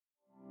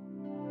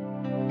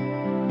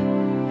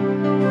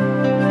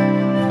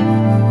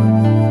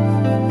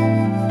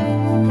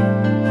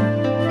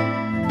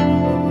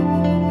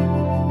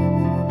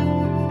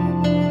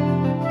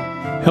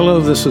Hello,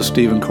 this is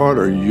Stephen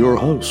Carter, your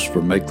host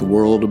for Make the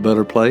World a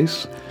Better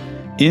Place.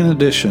 In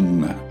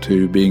addition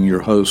to being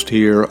your host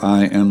here,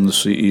 I am the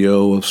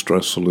CEO of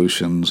Stress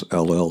Solutions,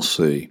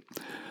 LLC.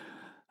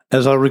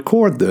 As I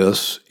record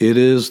this, it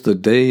is the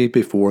day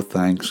before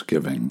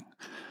Thanksgiving.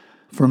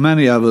 For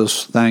many of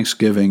us,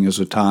 Thanksgiving is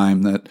a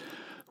time that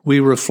we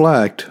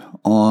reflect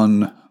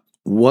on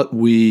what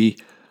we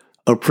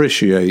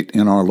appreciate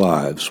in our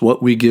lives,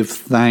 what we give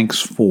thanks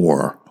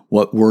for,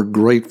 what we're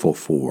grateful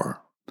for.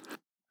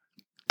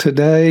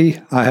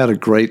 Today, I had a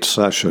great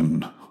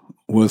session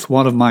with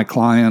one of my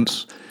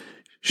clients.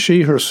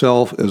 She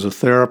herself is a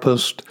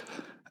therapist,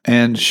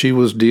 and she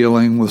was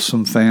dealing with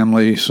some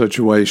family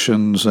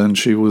situations, and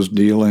she was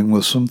dealing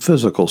with some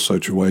physical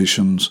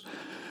situations.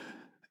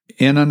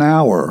 In an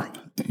hour,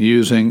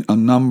 using a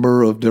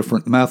number of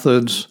different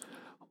methods,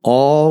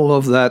 all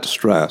of that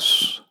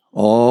stress,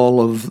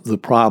 all of the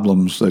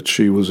problems that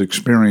she was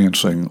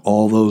experiencing,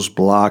 all those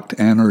blocked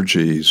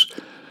energies,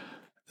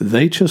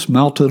 they just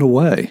melted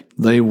away.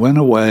 They went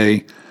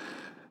away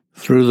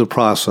through the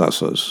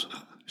processes.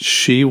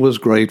 She was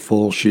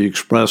grateful. She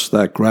expressed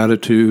that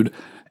gratitude,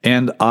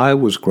 and I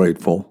was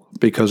grateful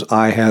because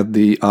I had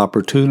the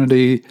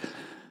opportunity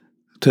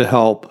to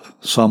help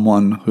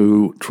someone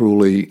who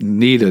truly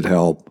needed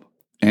help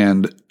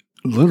and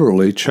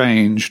literally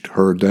changed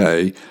her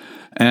day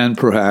and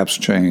perhaps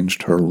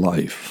changed her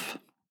life.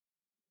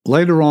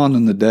 Later on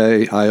in the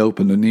day, I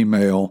opened an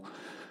email,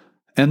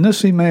 and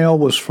this email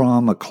was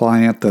from a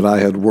client that I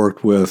had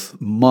worked with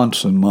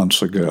months and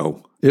months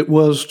ago. It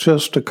was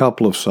just a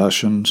couple of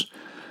sessions,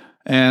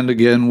 and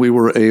again, we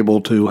were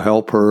able to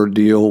help her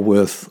deal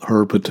with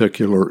her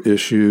particular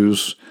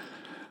issues,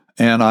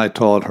 and I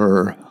taught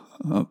her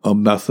a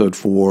method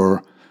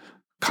for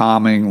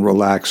calming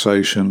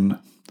relaxation,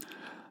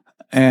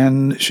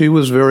 and she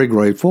was very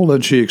grateful,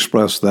 and she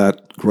expressed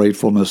that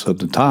gratefulness at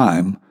the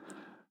time.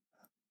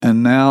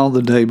 And now,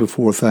 the day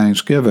before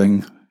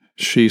Thanksgiving,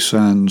 she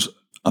sends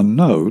a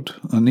note,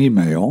 an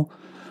email,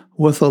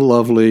 with a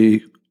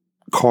lovely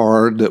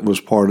card that was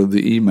part of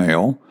the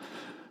email,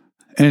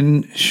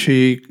 and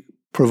she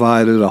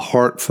provided a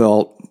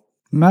heartfelt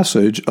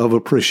message of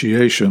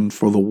appreciation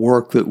for the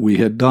work that we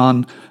had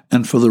done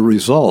and for the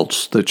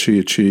results that she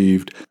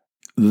achieved.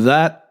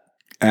 That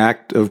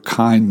act of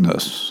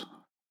kindness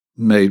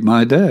made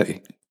my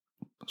day.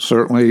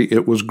 Certainly,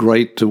 it was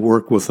great to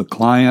work with a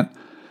client,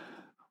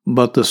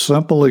 but the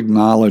simple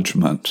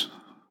acknowledgement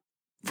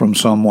from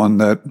someone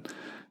that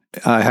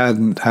I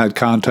hadn't had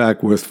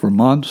contact with for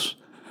months,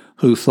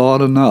 who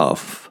thought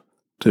enough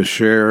to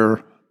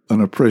share an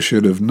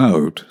appreciative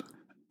note,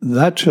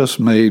 that just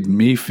made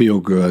me feel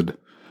good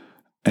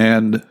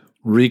and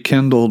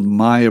rekindled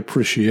my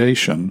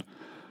appreciation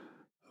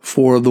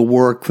for the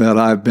work that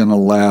I've been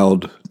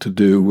allowed to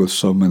do with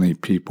so many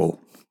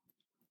people.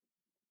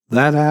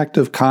 That act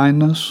of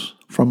kindness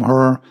from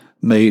her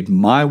made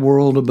my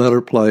world a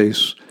better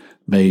place,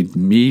 made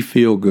me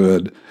feel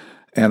good,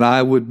 and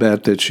I would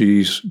bet that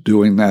she's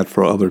doing that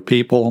for other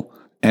people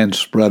and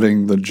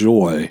spreading the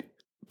joy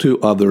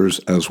to others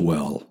as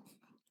well.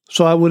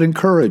 So I would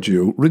encourage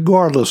you,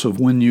 regardless of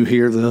when you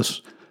hear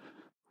this,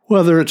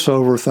 whether it's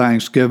over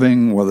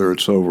Thanksgiving, whether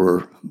it's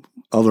over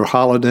other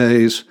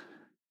holidays,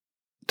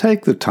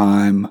 take the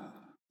time,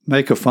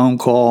 make a phone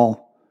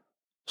call,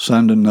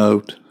 send a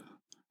note,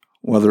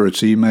 whether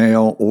it's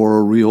email or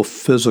a real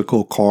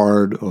physical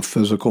card, a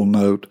physical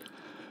note.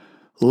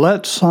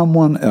 Let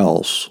someone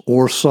else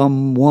or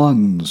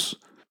someone's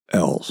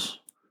else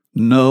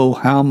know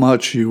how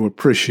much you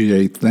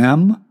appreciate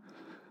them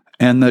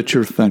and that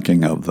you're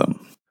thinking of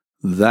them.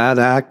 That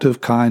act of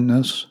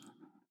kindness,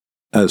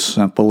 as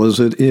simple as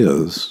it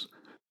is,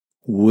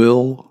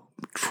 will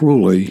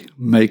truly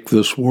make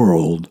this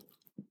world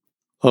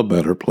a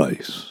better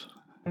place.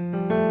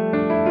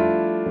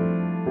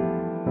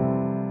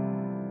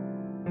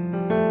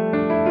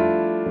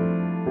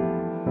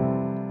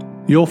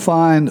 You'll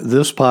find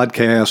this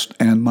podcast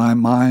and my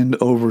Mind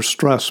Over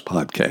Stress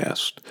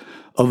podcast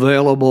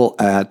available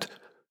at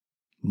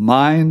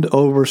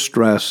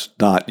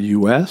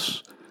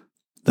mindoverstress.us.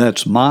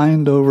 That's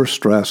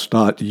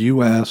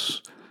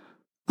mindoverstress.us.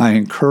 I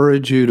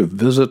encourage you to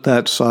visit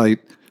that site,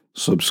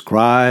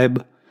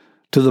 subscribe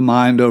to the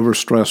Mind Over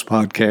Stress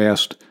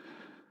podcast.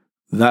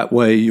 That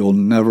way you'll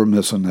never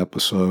miss an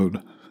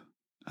episode.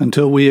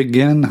 Until we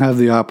again have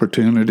the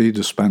opportunity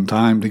to spend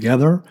time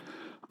together,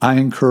 I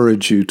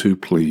encourage you to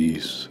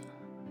please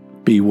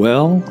be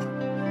well,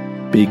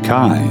 be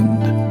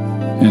kind,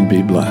 and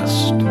be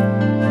blessed.